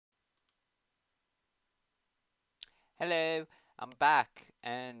Hello, I'm back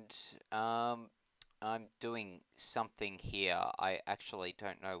and I'm doing something here. I actually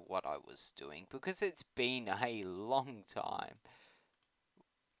don't know what I was doing because it's been a long time.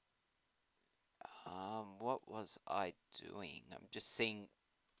 What was I doing? I'm just seeing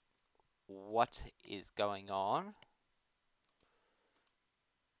what is going on.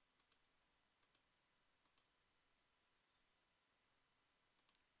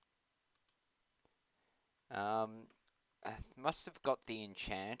 I must have got the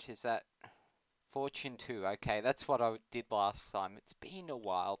enchant. Is that Fortune 2? Okay, that's what I did last time. It's been a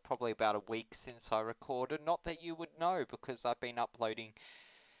while, probably about a week since I recorded. Not that you would know because I've been uploading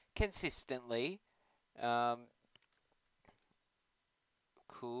consistently. Um,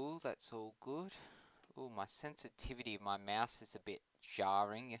 cool, that's all good. Oh, my sensitivity of my mouse is a bit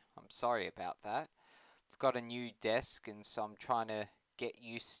jarring. I'm sorry about that. I've got a new desk and so I'm trying to get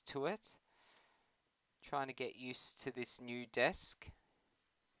used to it. Trying to get used to this new desk.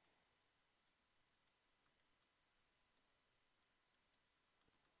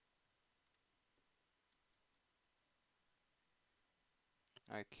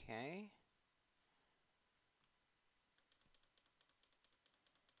 Okay.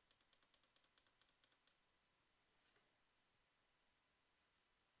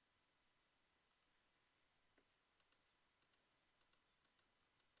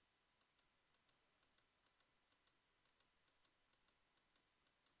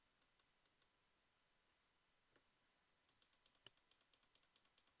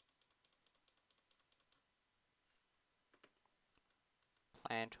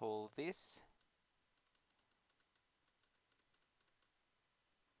 Plant all of this.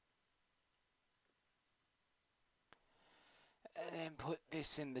 And then put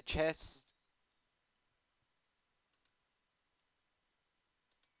this in the chest.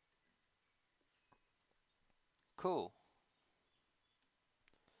 Cool.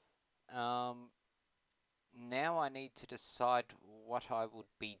 Now I need to decide what I would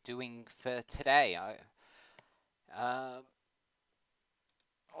be doing for today.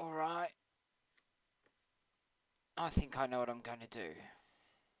 Alright. I think I know what I'm going to do.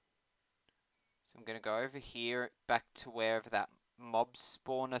 So I'm going to go over here, back to wherever that mob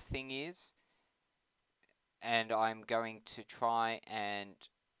spawner thing is. And I'm going to try and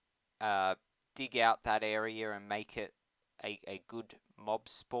dig out that area and make it a good mob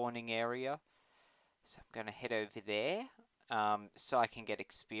spawning area. So I'm going to head over there so I can get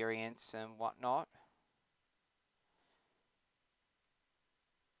experience and whatnot.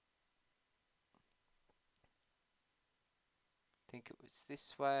 I think it was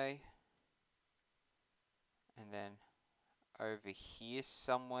this way. And then over here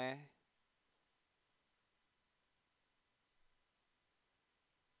somewhere.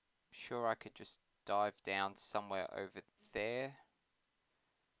 I'm sure I could just dive down somewhere over there.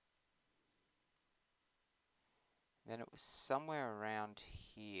 Then it was somewhere around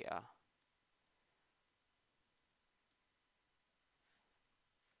here.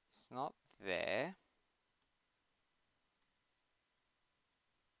 It's not there.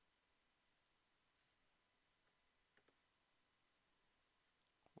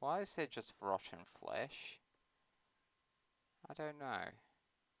 Why is there just rotten flesh? I don't know.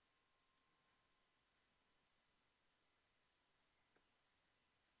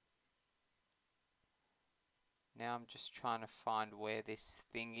 Now I'm just trying to find where this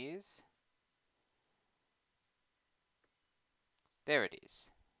thing is. There it is.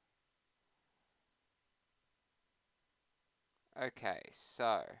 Okay,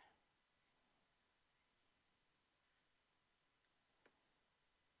 so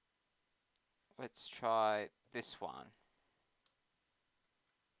let's try this one.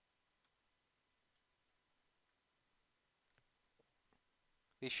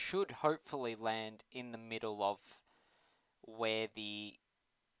 This should hopefully land in the middle of where the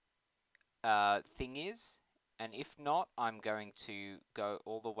thing is. And if not, I'm going to go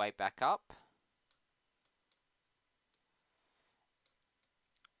all the way back up.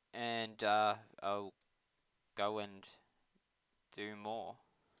 And I'll go and do more.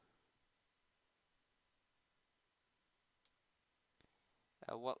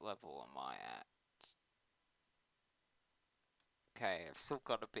 What level am I at? Okay, I've still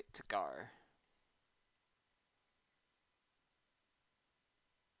got a bit to go.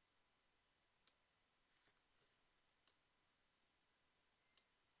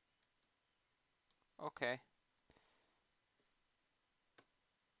 Okay.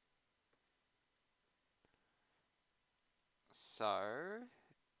 So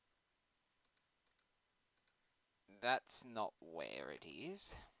that's not where it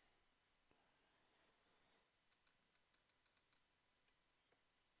is.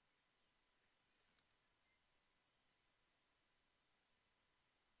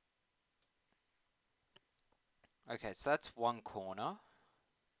 Okay, so that's one corner.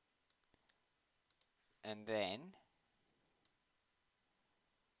 And then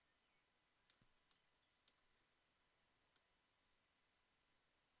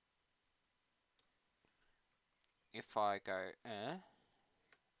if I go,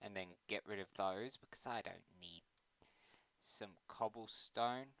 and then get rid of those because I don't need some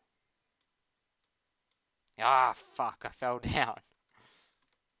cobblestone. Ah, fuck, I fell down.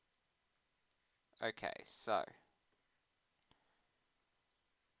 Okay, so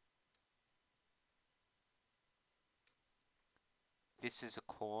this is a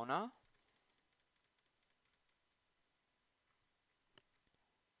corner.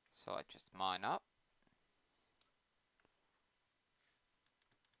 So I just mine up.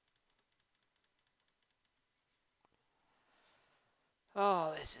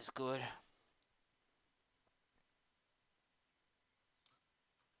 Oh, this is good.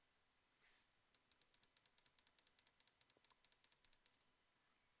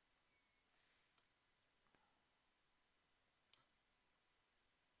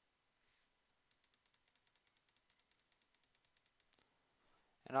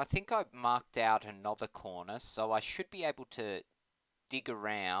 And I think I've marked out another corner, so I should be able to dig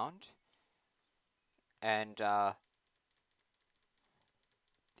around and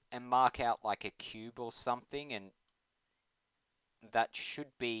mark out like a cube or something, and that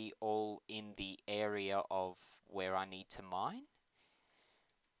should be all in the area of where I need to mine.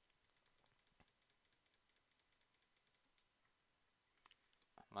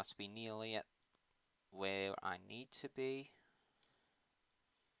 Must be nearly at where I need to be.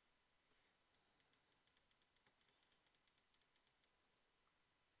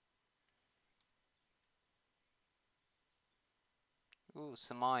 Ooh,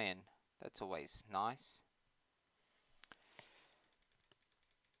 some iron. That's always nice.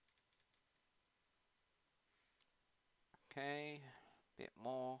 Okay, bit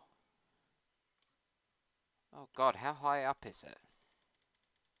more. Oh god, how high up is it?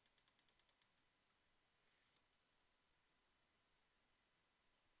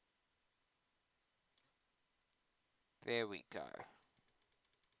 There we go.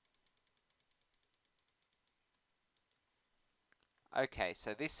 Okay,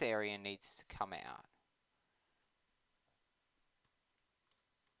 so this area needs to come out.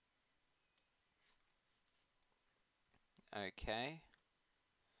 Okay.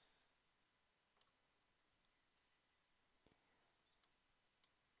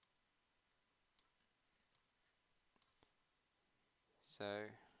 So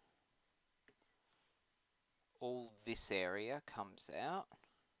all this area comes out.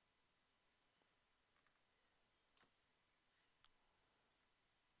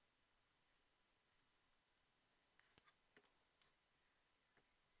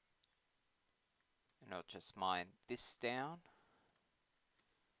 And I'll just mine this down.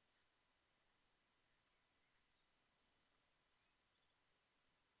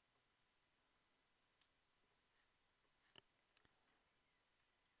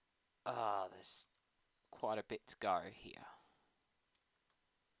 Ah, there's quite a bit to go here.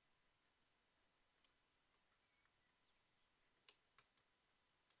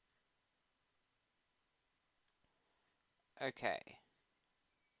 Okay.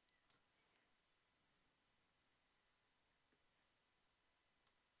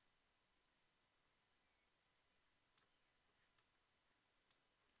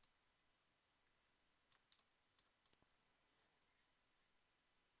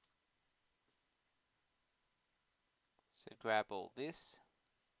 So grab all this.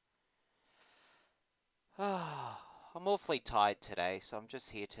 Ah, I'm awfully tired today, so I'm just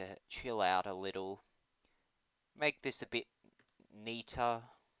here to chill out a little. Make this a bit neater.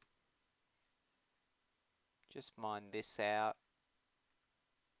 Just mine this out.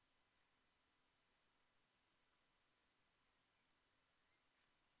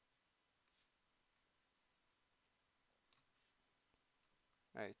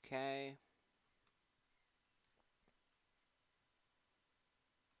 Okay.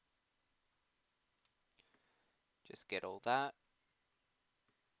 Just get all that.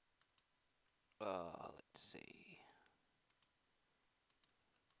 Let's see.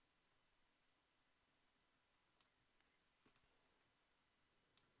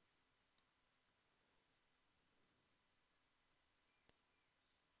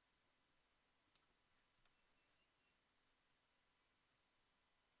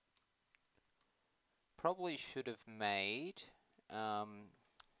 Probably should have made,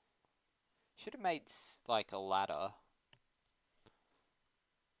 like a ladder.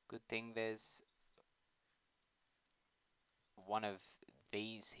 Good thing there's one of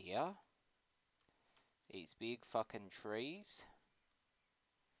these here. These big fucking trees.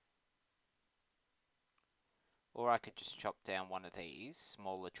 Or I could just chop down one of these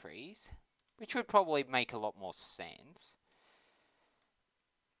smaller trees, which would probably make a lot more sense.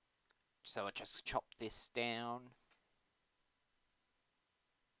 So I just chop this down.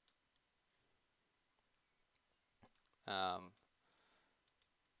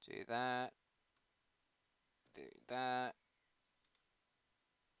 Do that. Do that.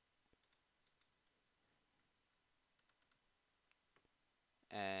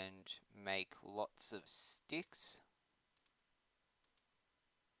 And make lots of sticks.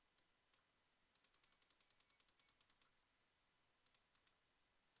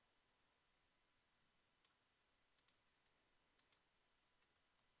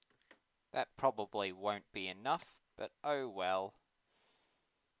 That probably won't be enough, but oh well.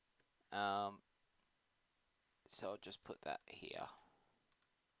 So I'll just put that here.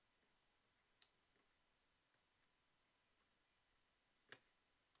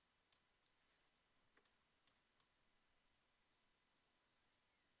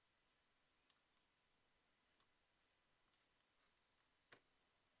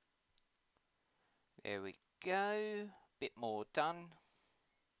 There we go. Bit more done.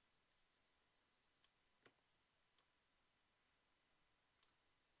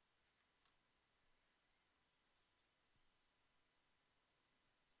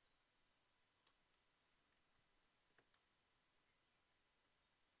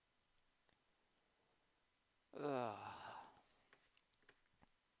 Ugh.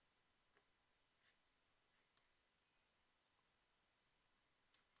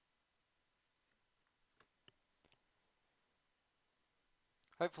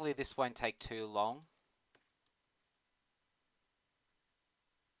 Hopefully this won't take too long.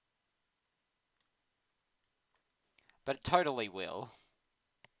 But it totally will.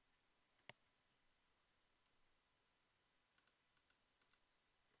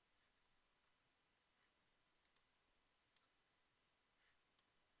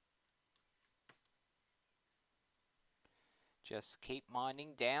 Just keep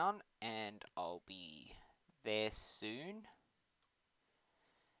mining down and I'll be there soon.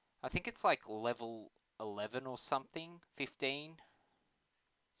 I think it's like level 11 or something, 15,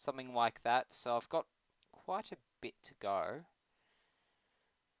 something like that. So I've got quite a bit to go.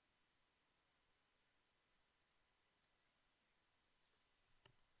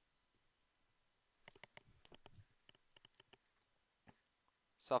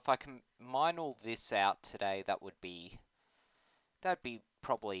 So if I can mine all this out today, that'd be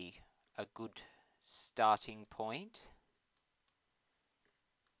probably a good starting point.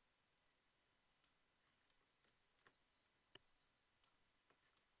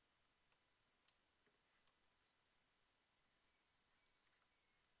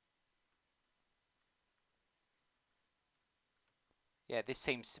 Yeah, this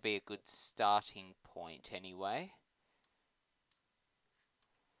seems to be a good starting point anyway.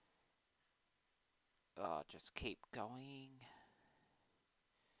 Just keep going.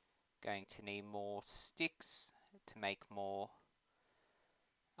 Going to need more sticks to make more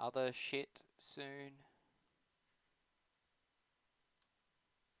other shit soon.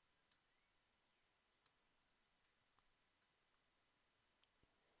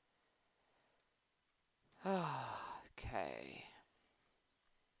 Okay.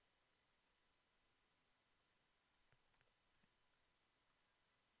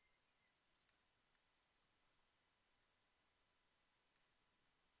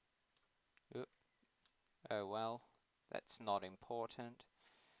 Oh well, that's not important.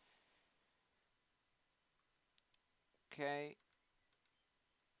 Okay.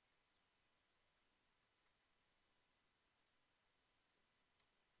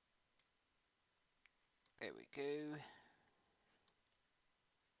 There we go.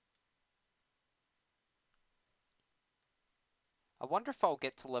 I wonder if I'll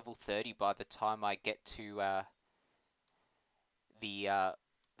get to level 30 by the time I get to the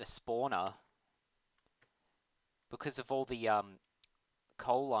spawner, because of all the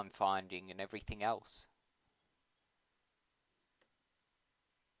coal I'm finding and everything else.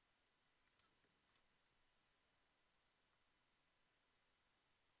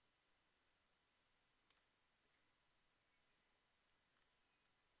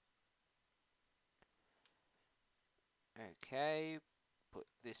 Okay, put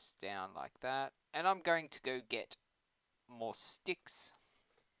this down like that, and I'm going to go get more sticks.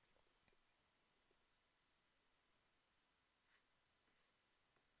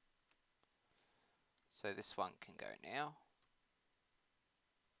 So this one can go now.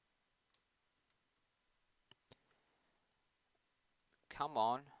 Come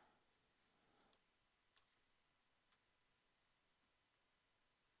on.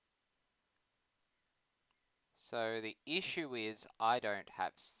 So the issue is I don't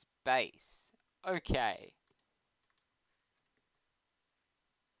have space. Okay.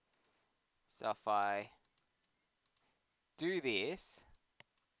 So if I do this,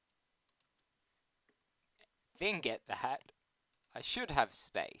 then get that, I should have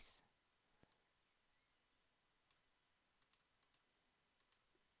space.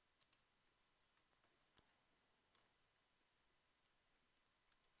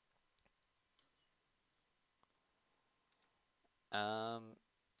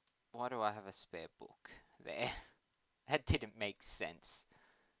 Why do I have a spare book there? That didn't make sense.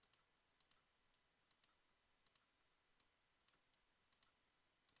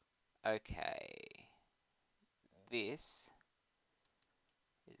 Okay. This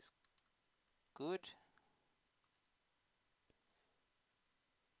is good.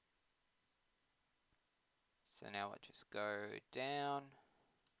 So now I just go down.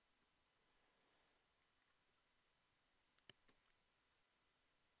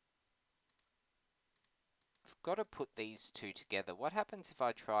 I've got to put these two together. What happens if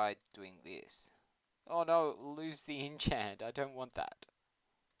I try doing this? Oh no, lose the enchant. I don't want that.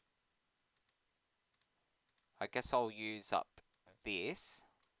 I guess I'll use up this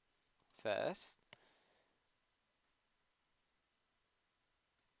first.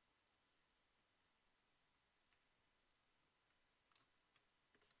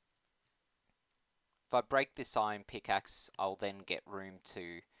 If I break this iron pickaxe, I'll then get room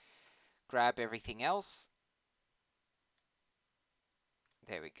to grab everything else.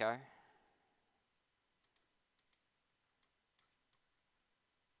 There we go.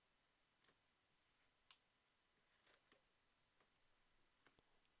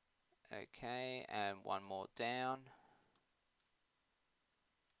 Okay, and one more down.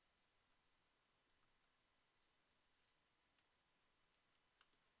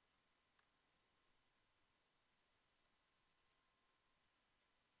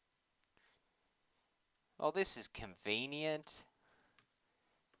 Well, this is convenient.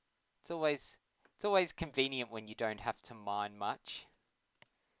 It's always convenient when you don't have to mine much.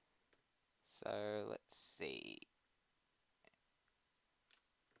 So let's see.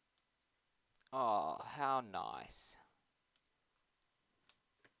 Oh, how nice.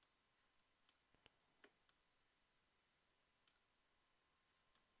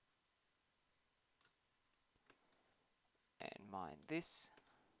 And mine this.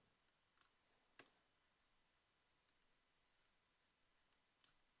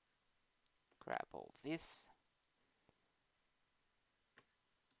 Grab all this.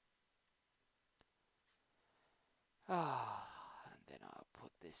 Ah, and then I'll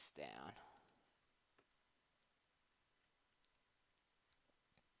put this down.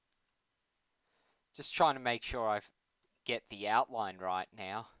 Just trying to make sure I get the outline right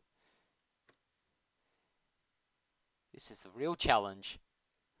now. This is the real challenge.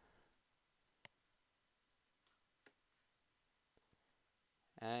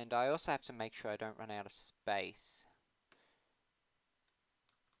 And I also have to make sure I don't run out of space.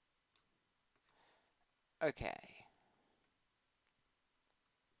 Okay.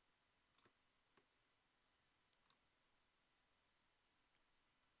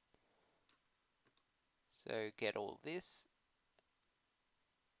 So get all this.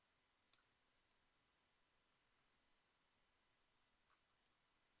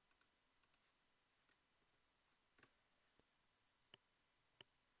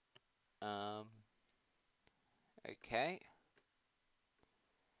 Okay.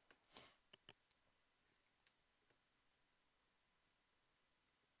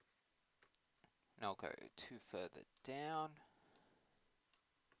 And I'll go 2 further down.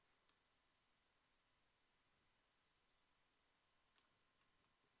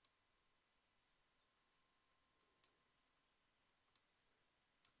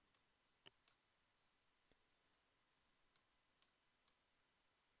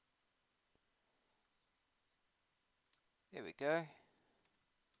 There we go.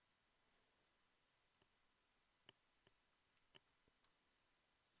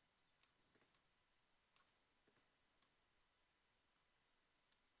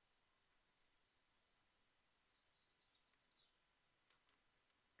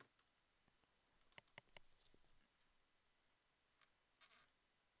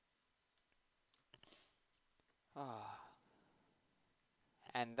 Ah.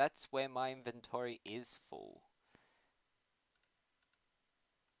 And that's where my inventory is full.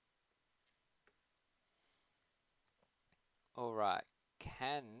 Alright,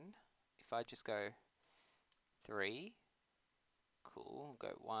 if I just go 3, cool, go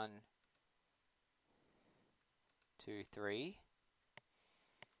 1, 2, 3.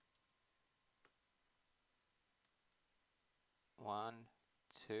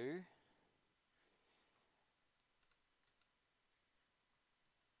 2.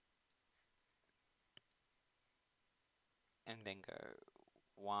 And then go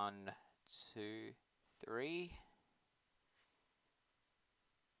 1, 2, 3.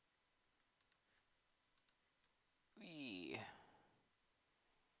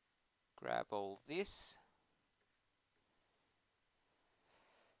 Grab all this.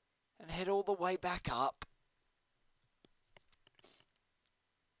 And head all the way back up.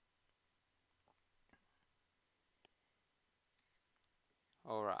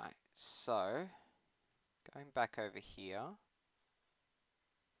 Alright, so going back over here.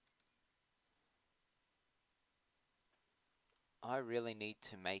 I really need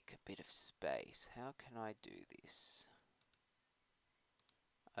to make a bit of space. How can I do this?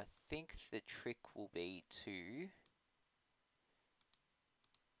 I think the trick will be to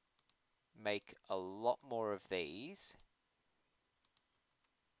make a lot more of these.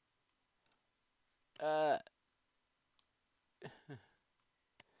 I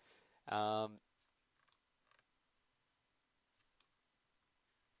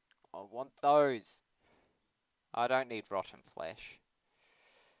want those. I don't need rotten flesh.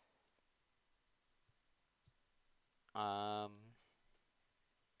 How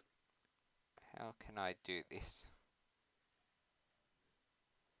can I do this?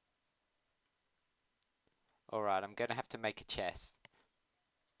 Alright, I'm gonna have to make a chest.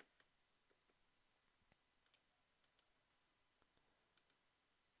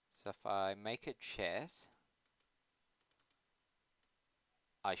 So if I make a chest,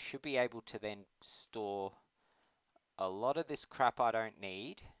 I should be able to then store a lot of this crap I don't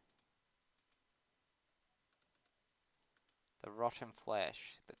need. The rotten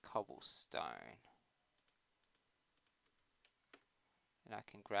flesh, the cobblestone. And I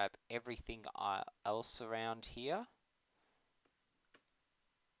can grab everything else around here.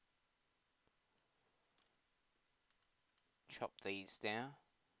 Chop these down.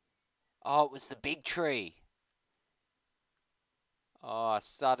 Oh, it was the big tree. Oh, I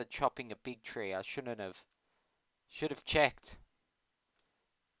started chopping a big tree. I shouldn't have. Should have checked.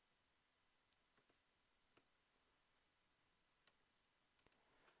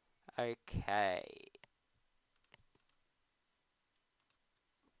 Okay.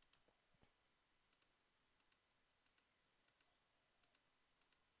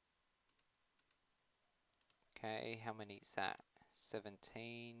 Okay, how many is that?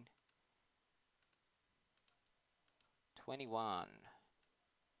 17. 21.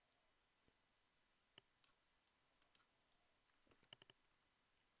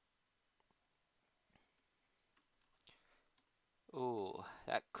 Ooh,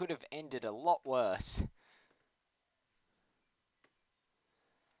 that could have ended a lot worse.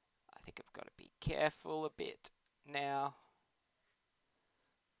 I think I've got to be careful a bit now.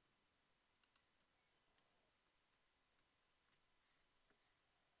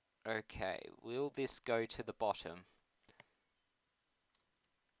 Okay, will this go to the bottom?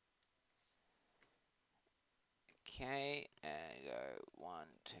 Okay, and go 1,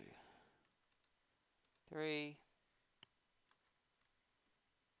 2, 3.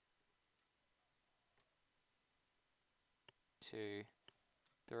 2,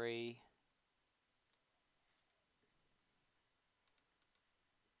 3.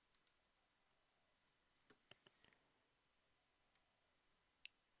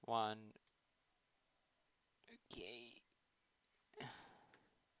 1. Okay.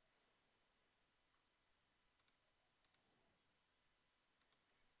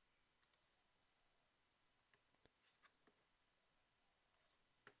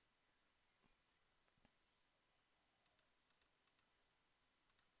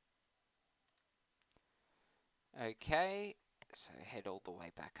 Okay, so head all the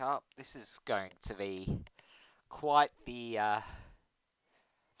way back up. This is going to be quite the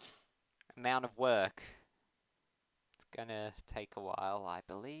amount of work. It's gonna take a while, I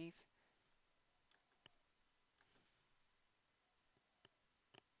believe.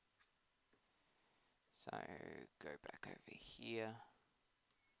 So go back over here.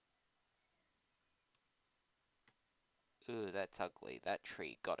 Ooh, that's ugly. That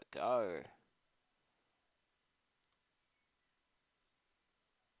tree gotta go.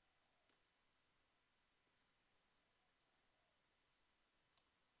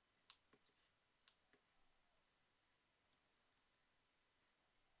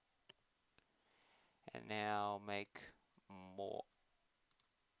 And now make more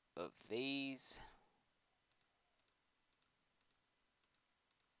of these.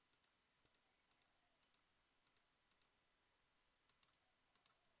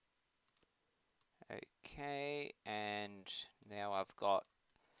 Okay, and now I've got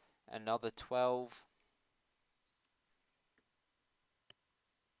Another 12.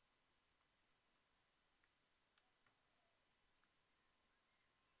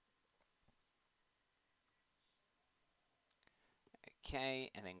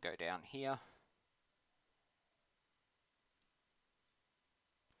 Okay, and then go down here.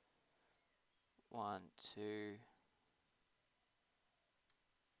 One, two,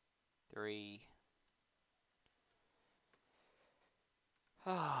 three.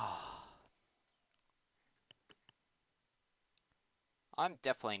 I'm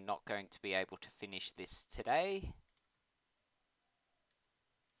definitely not going to be able to finish this today.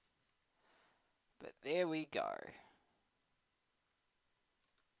 But there we go.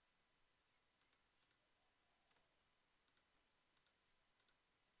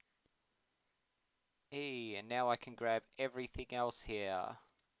 Hey, and now I can grab everything else here.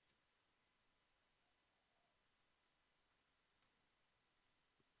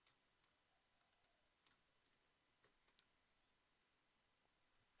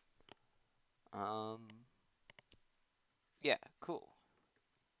 Yeah, cool.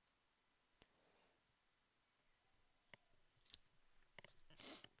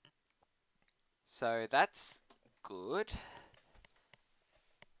 So that's good.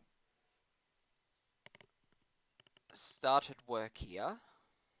 Started work here.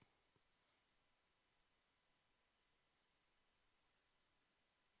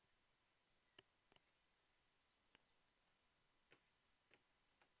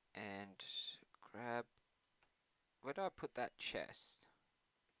 And grab... Where do I put that chest?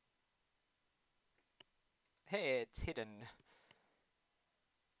 Hey, it's hidden.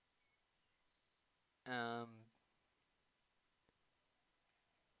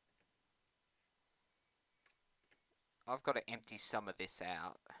 I've got to empty some of this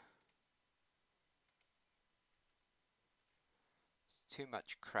out. It's too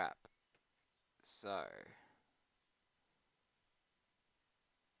much crap. So...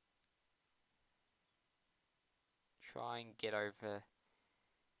 Try and get over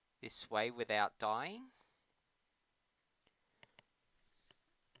this way without dying.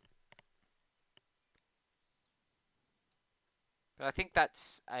 But I think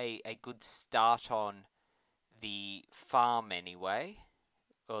that's a good start on the farm anyway.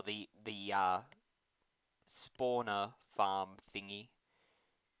 Or the spawner farm thingy.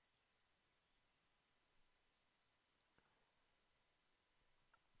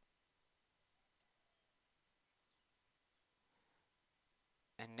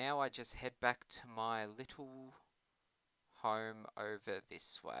 And now I just head back to my little home over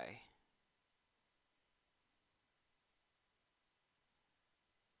this way.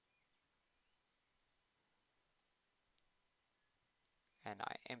 And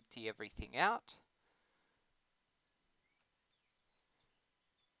I empty everything out.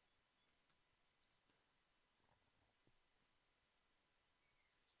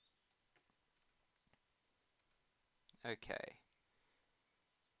 Okay.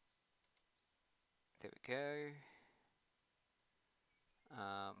 There we go.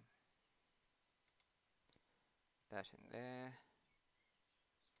 That in there.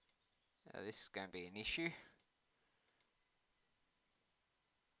 This is going to be an issue.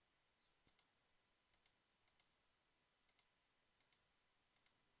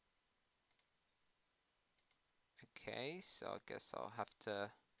 Okay, so I guess I'll have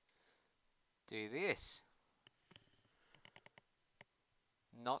to do this.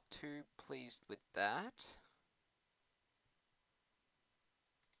 Not too pleased with that.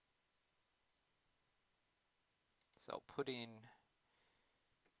 So I'll put in,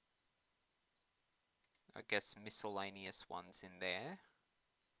 I guess, miscellaneous ones in there.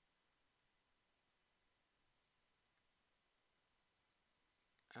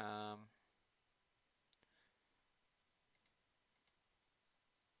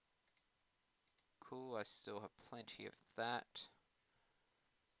 Cool, I still have plenty of that.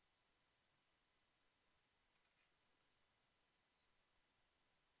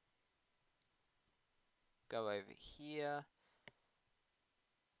 Go over here.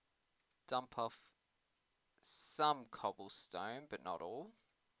 Dump off some cobblestone, but not all.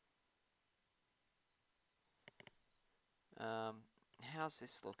 How's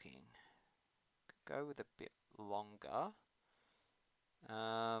this looking? Could go with a bit longer.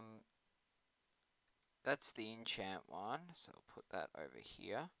 That's the enchant one, so I'll put that over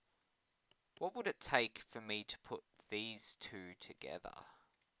here. What would it take for me to put these two together?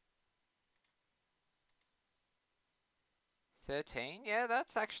 13? Yeah,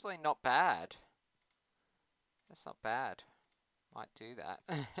 that's actually not bad. That's not bad. Might do that.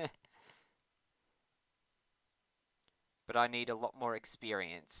 but I need a lot more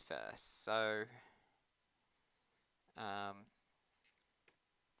experience first. So,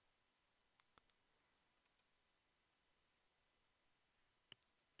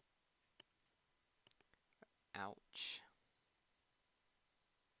 ouch.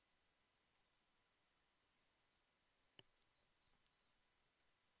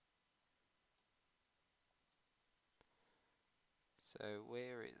 So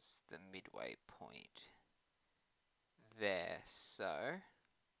where is the midway point? There. So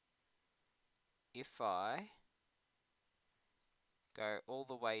if I go all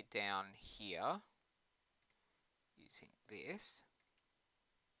the way down here using this,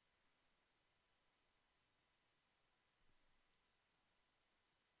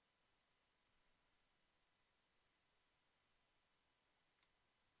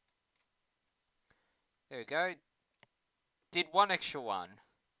 there we go. Did one extra one.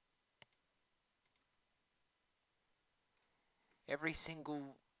 Every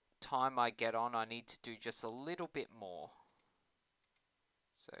single time I get on, I need to do just a little bit more.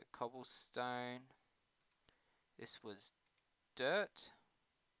 So cobblestone. This was dirt.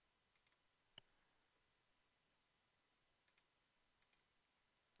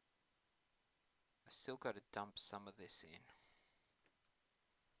 I've still got to dump some of this in.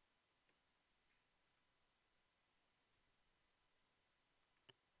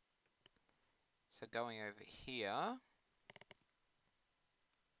 So going over here,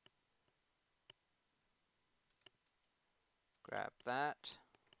 grab that,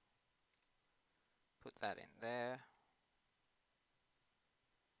 put that in there.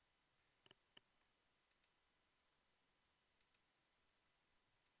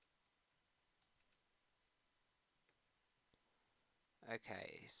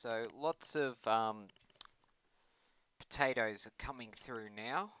 Okay, so lots of potatoes are coming through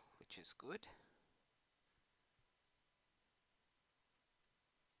now, which is good.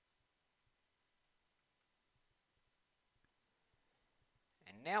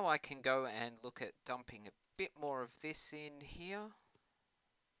 And now I can go and look at dumping a bit more of this in here.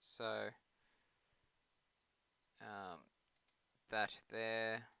 So that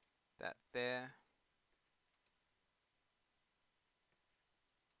there, that there.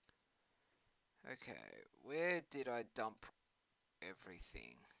 Okay, where did I dump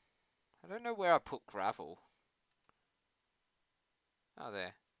everything? I don't know where I put gravel. Oh,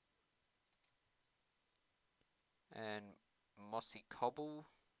 there. And mossy cobble.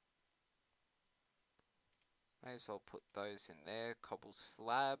 May as well put those in there. Cobble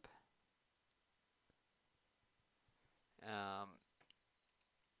slab.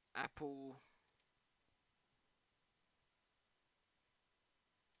 Apple.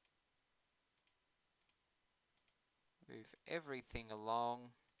 Move everything along.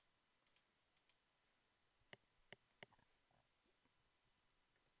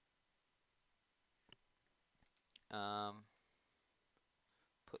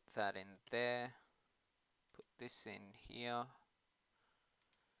 Put that in there. Put this in here.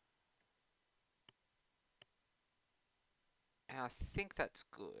 I think that's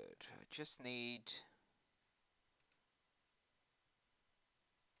good. I just need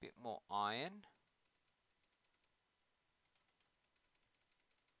a bit more iron.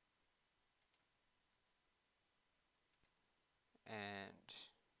 And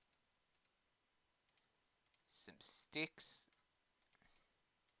some sticks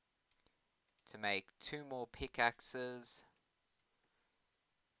to make 2 more pickaxes.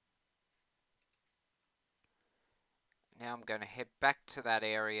 Now I'm going to head back to that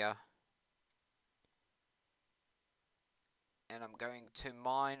area and I'm going to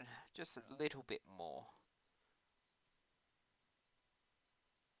mine just a little bit more.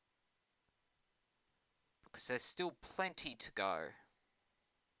 Because there's still plenty to go.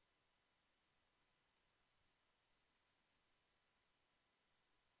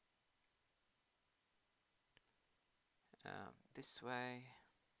 This way.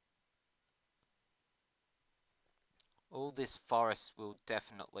 All this forest will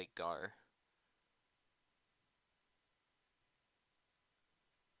definitely go.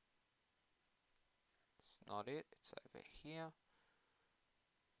 It's not it, it's over here.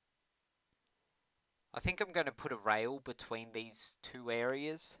 I think I'm going to put a rail between these 2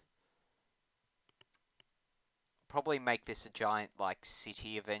 areas. Probably make this a giant, like,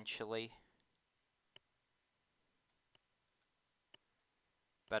 city eventually.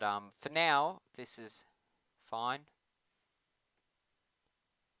 But for now, this is fine.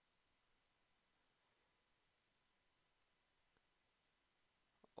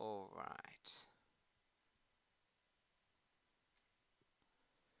 Alright.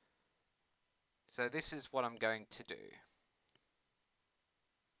 So this is what I'm going to do.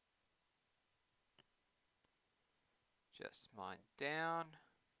 Just mine down,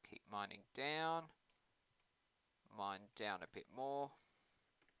 keep mining down, mine down a bit more.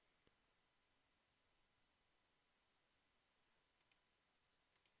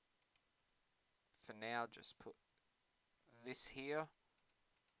 For now, just put this here.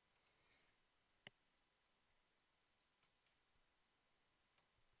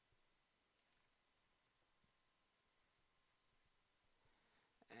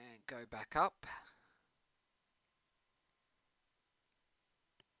 And go back up.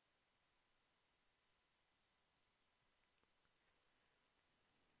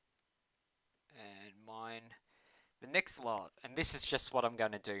 And mine the next lot. And this is just what I'm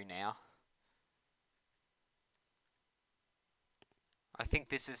going to do now. I think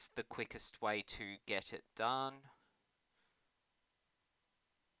this is the quickest way to get it done.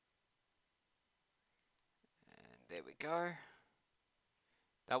 And there we go.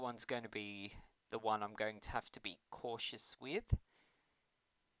 That one's going to be the one I'm going to have to be cautious with.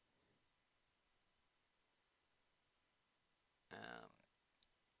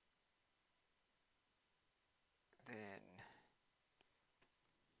 Then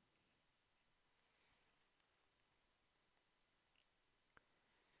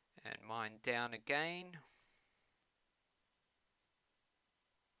and mine down again.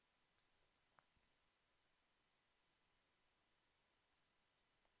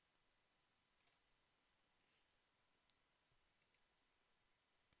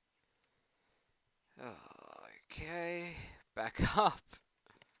 Okay, back up.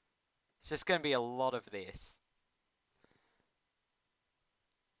 It's just going to be a lot of this.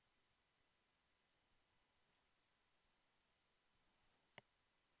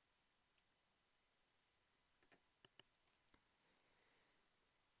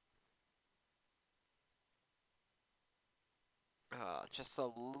 Just a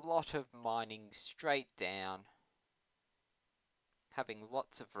lot of mining straight down. Having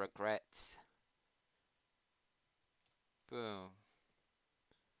lots of regrets. Boom.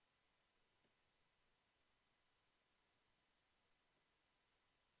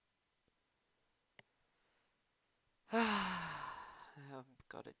 I've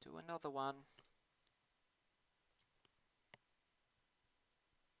got to do another one.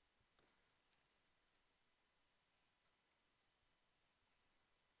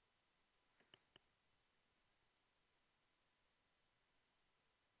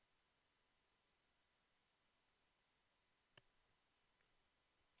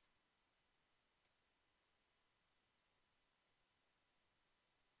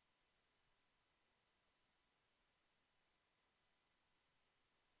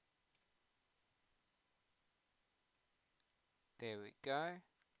 There we go.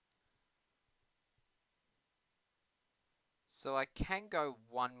 So I can go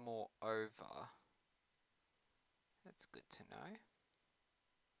one more over. That's good to know.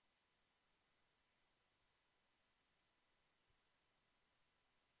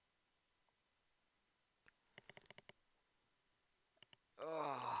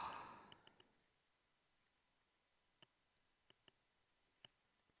 Oh.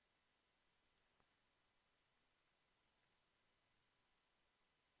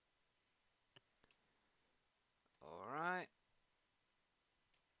 Alright.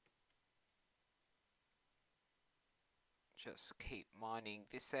 Just keep mining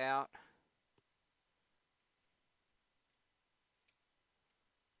this out.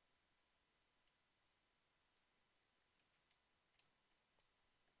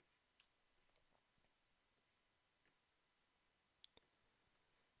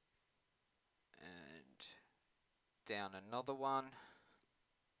 And down another one.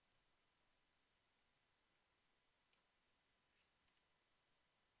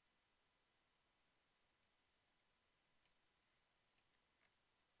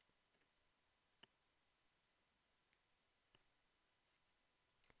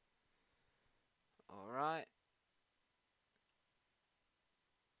 Alright.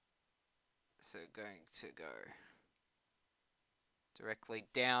 So going to go directly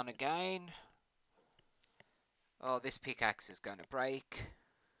down again. Oh, this pickaxe is going to break.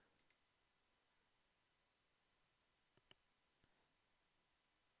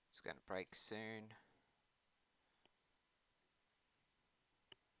 It's going to break soon.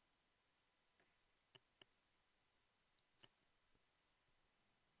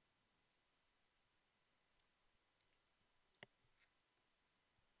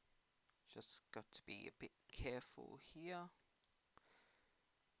 Just got to be a bit careful here.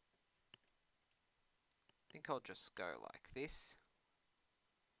 I think I'll just go like this.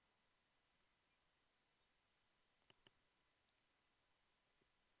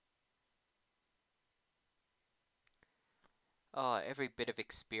 Oh, every bit of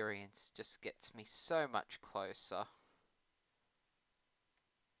experience just gets me so much closer.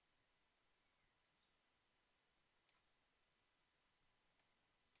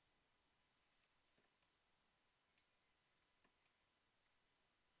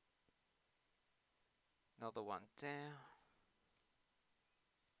 Another one down.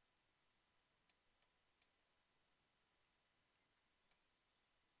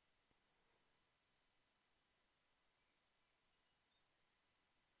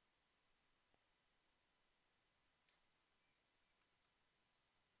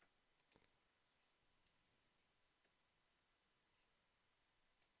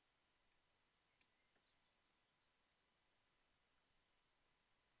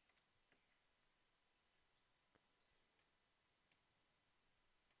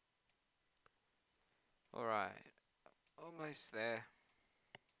 Alright, almost there.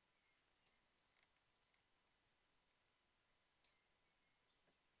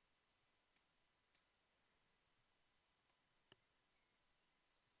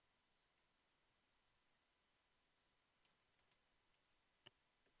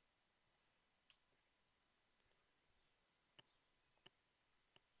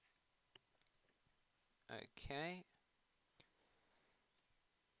 Okay.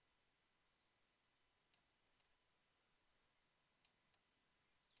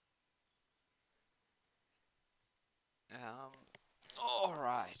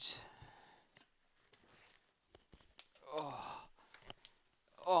 Alright. Oh.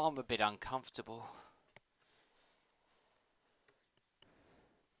 Oh, I'm a bit uncomfortable.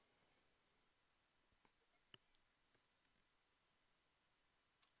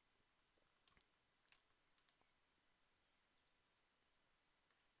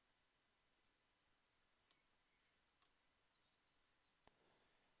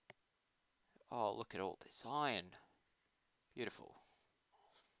 Oh, look at all this iron. Beautiful.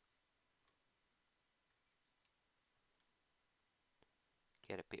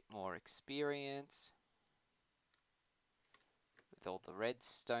 Get a bit more experience with all the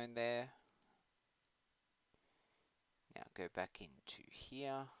redstone there. Now go back into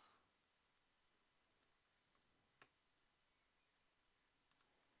here.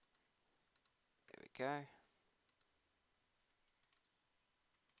 There we go.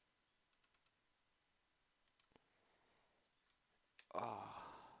 Oh,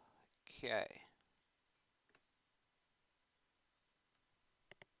 okay.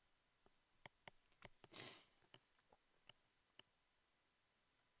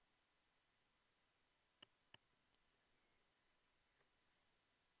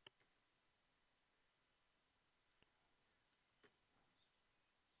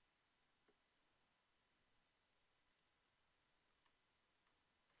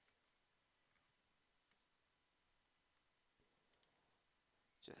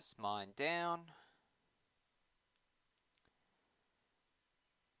 Just mine down.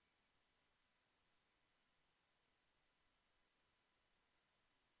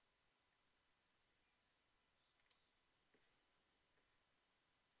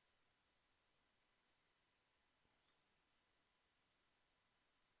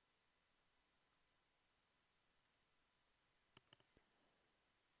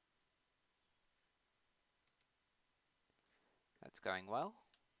 That's going well.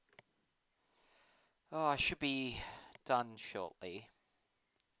 Oh, I should be done shortly.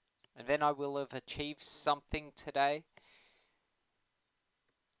 And then I will have achieved something today.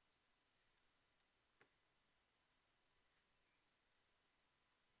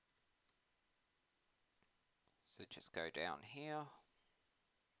 So just go down here.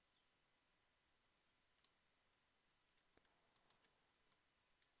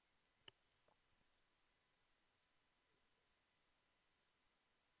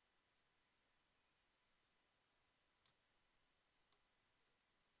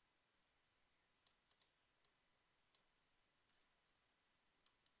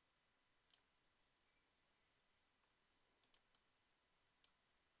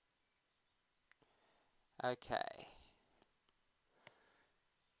 Okay.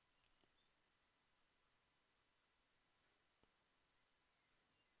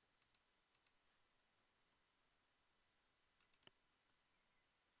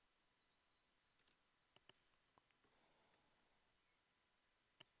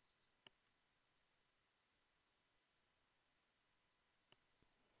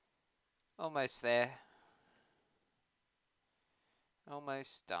 Almost there.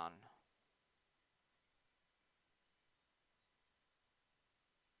 Almost done.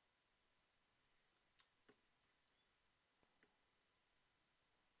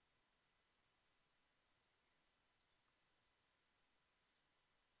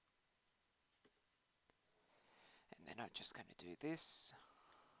 I'm just going to do this.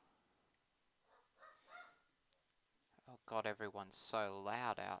 Oh god, everyone's so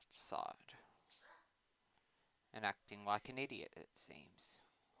loud outside. And acting like an idiot, it seems.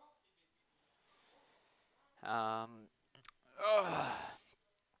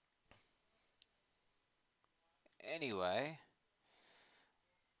 Anyway,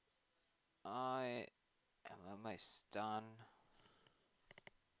 I am almost done.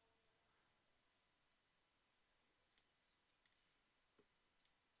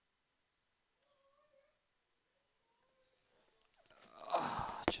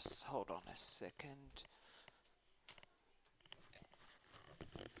 Just hold on a second.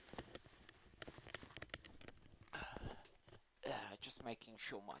 Just making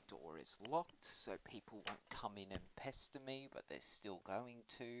sure my door is locked so people won't come in and pester me, but they're still going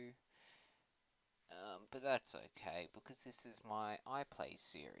to. But that's okay, because this is my iPlay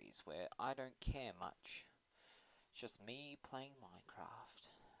series where I don't care much. It's just me playing Minecraft.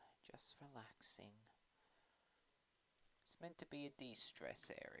 Just relaxing. It's meant to be a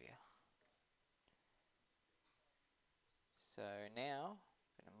de-stress area. So now,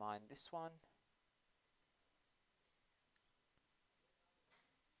 I'm going to mine this one.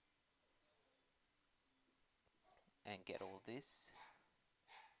 And get all this.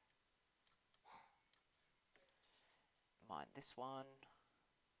 Mine this one.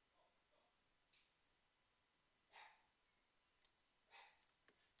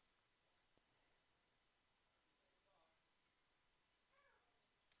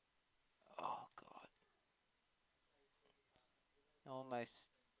 Oh god.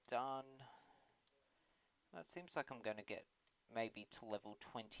 Almost done. Well, it seems like I'm going to get maybe to level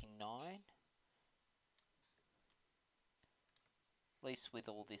 29. At least with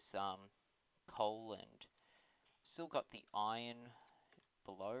all this coal, and still got the iron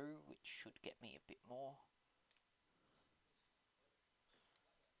below, which should get me a bit more.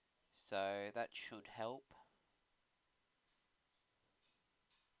 So that should help.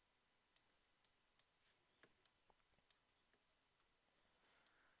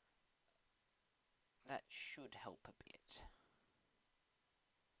 That should help a bit.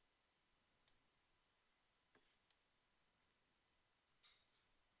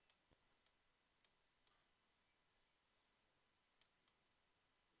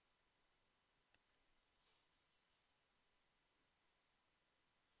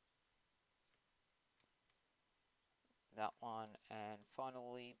 That one, and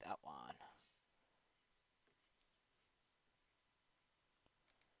finally that one.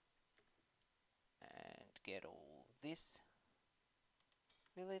 And get all this.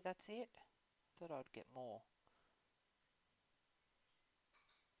 Really, that's it? Thought I'd get more.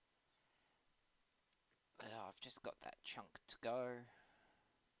 I've just got that chunk to go.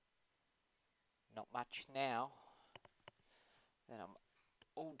 Not much now. Then I'm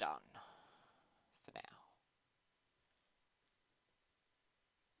all done for now.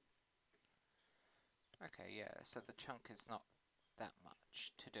 Okay, yeah, so the chunk is not that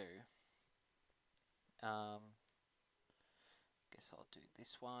much to do. Guess I'll do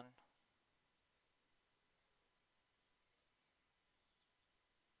this one.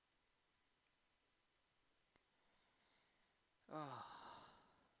 Oh,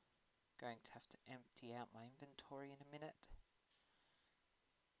 going to have to empty out my inventory in a minute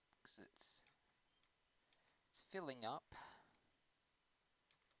because it's filling up.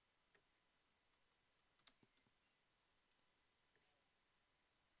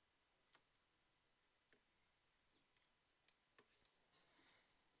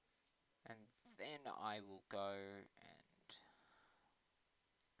 And then I will go and...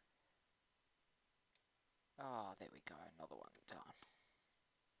 Oh, there we go, another one done.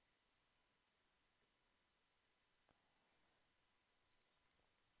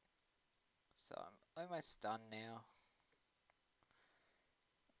 So I'm almost done now.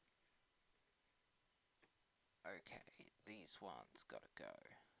 Okay, these ones gotta go.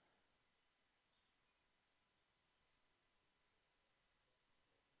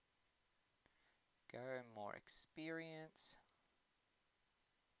 Go, more experience.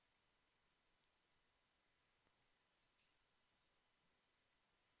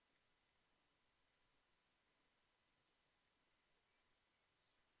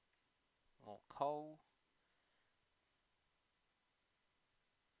 More coal.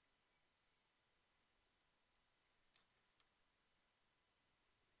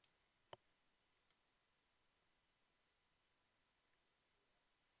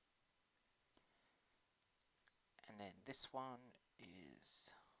 And then this one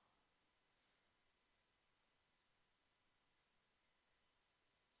is...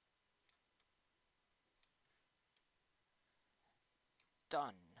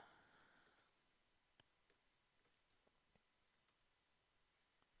 done.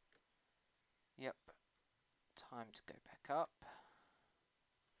 Yep, time to go back up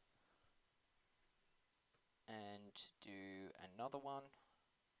and do another one.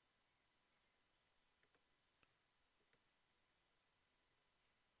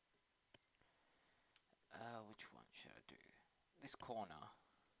 Which one should I do? This corner.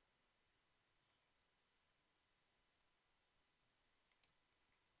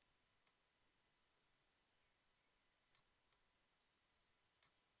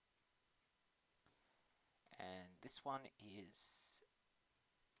 And this one is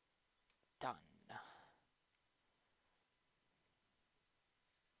done.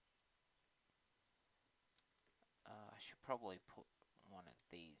 I should probably put one of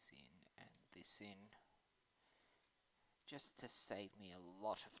these in and this in, just to save me a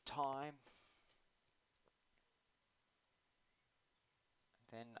lot of time.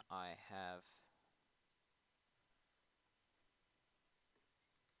 Then I have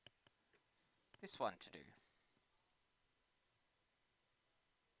this one to do.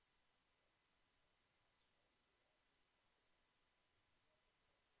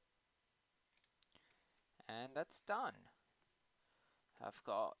 And that's done. I've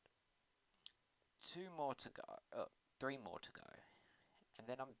got 2 more to go, 3 more to go, and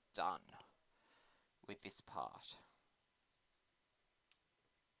then I'm done with this part.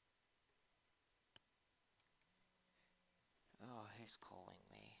 Oh, who's calling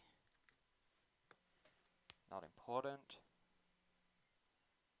me? Not important.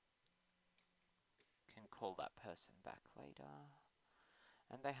 Can call that person back later.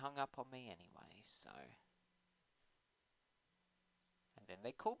 And they hung up on me anyway, so... And then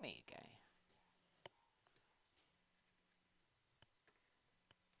they called me again.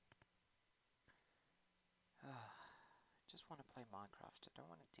 Just want to play Minecraft. I don't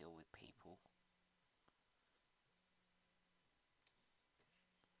want to deal with people.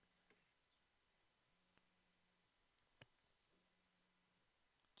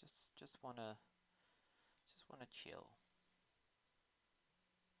 Just wanna chill.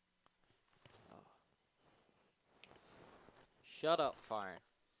 Oh. Shut up, phone.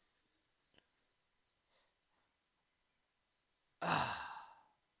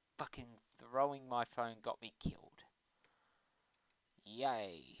 Fucking throwing my phone got me killed.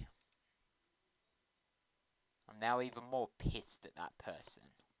 Yay. I'm now even more pissed at that person.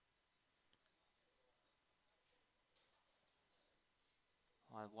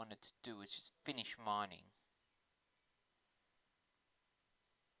 All I wanted to do was just finish mining.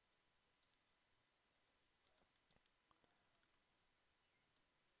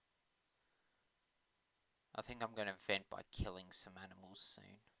 I think I'm going to vent by killing some animals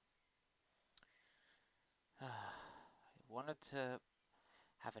soon. I wanted to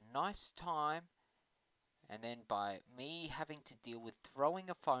have a nice time, and then by me having to deal with throwing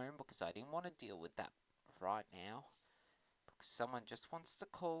a phone, because I didn't want to deal with that right now, because someone just wants to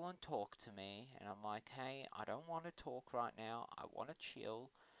call and talk to me, and I'm like, hey, I don't want to talk right now, I want to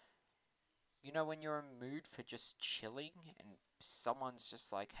chill. You know when you're in a mood for just chilling, and someone's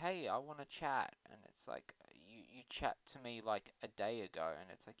just like, hey, I want to chat, and it's like, you chat to me like a day ago, and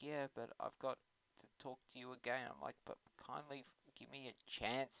it's like, yeah, but I've got to talk to you again. I'm like, but kindly give me a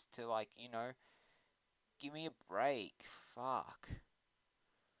chance to, like, you know, give me a break. Fuck.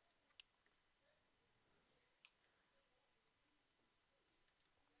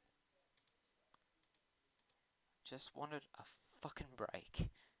 Just wanted a fucking break.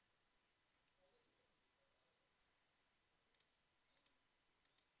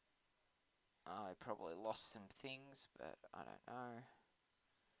 I probably lost some things, but I don't know.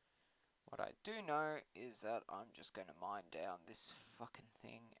 What I do know is that I'm just going to mine down this fucking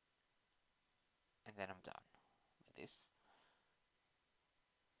thing, and then I'm done with this.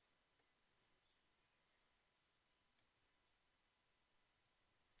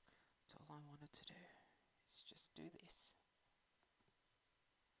 That's all I wanted to do, is just do this.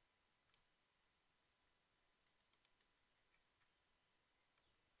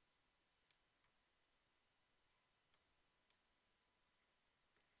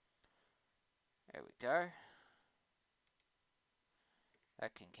 There we go.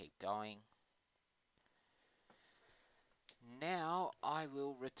 That can keep going. Now I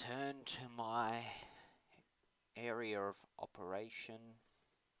will return to my area of operation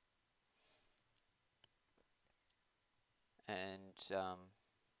and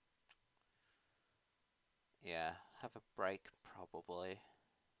yeah, have a break probably.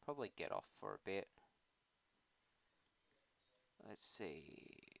 Probably get off for a bit. Let's see,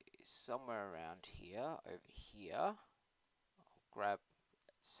 somewhere around here, over here. I'll grab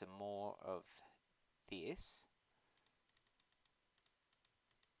some more of this.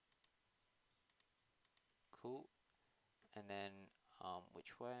 Cool. And then,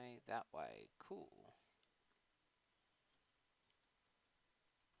 which way? That way. Cool.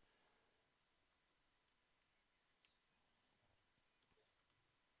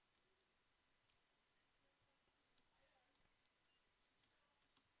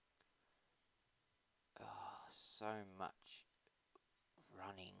 Oh, so much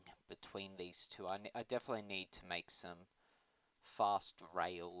running between these two. I definitely need to make some fast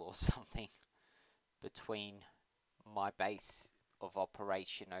rail or something between my base of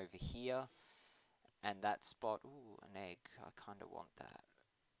operation over here and that spot. Ooh, an egg. I kind of want that.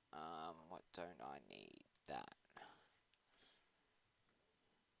 What don't I need? That.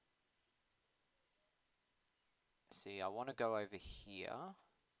 See, I want to go over here.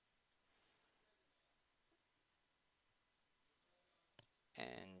 And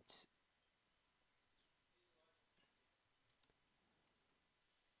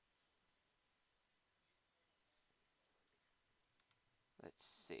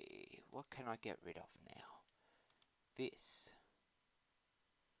let's see, what can I get rid of now? This.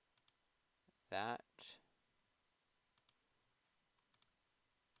 That.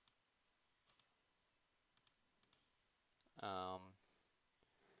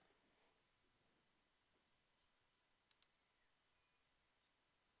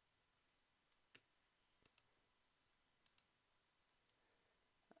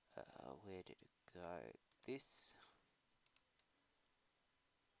 Where did it go? This.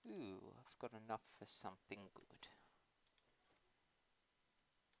 Ooh, I've got enough for something good.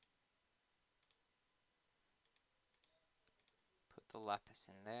 Put the lapis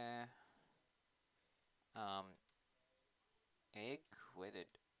in there. Egg? Where did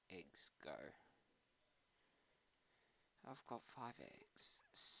eggs go? I've got 5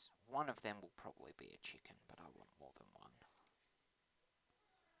 eggs. One of them will probably be a chicken, but I want more than one.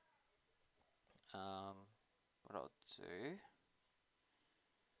 What I'll do...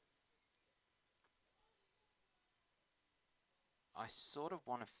 I sort of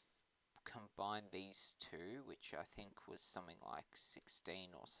want to combine these two, which I think was something like 16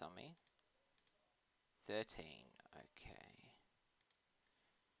 or something. 13, okay.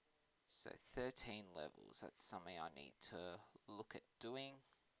 So 13 levels, that's something I need to look at doing.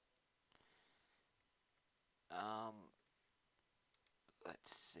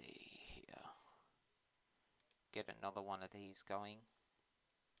 Let's see here. Get another one of these going.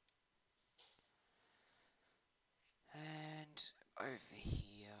 And over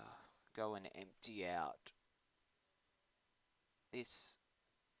here, go and empty out this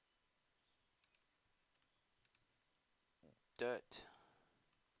dirt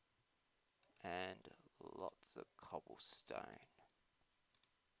and lots of cobblestone.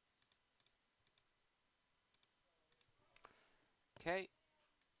 Okay.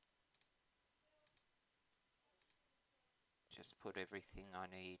 Just put everything I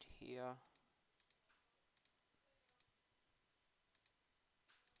need here.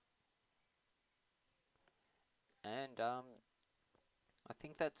 And I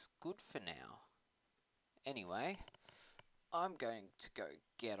think that's good for now. Anyway, I'm going to go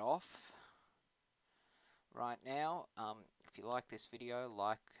get off right now. If you like this video,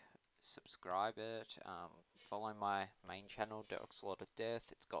 like, subscribe it, follow my main channel, Derox Lot of Death.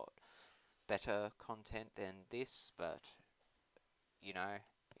 It's got better content than this, but you know,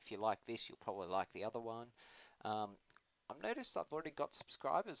 if you like this, you'll probably like the other one. I've noticed I've already got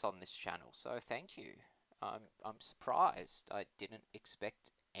subscribers on this channel, so thank you. I'm surprised. I didn't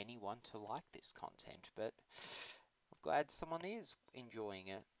expect anyone to like this content, but I'm glad someone is enjoying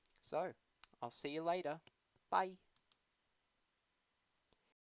it. So, I'll see you later. Bye.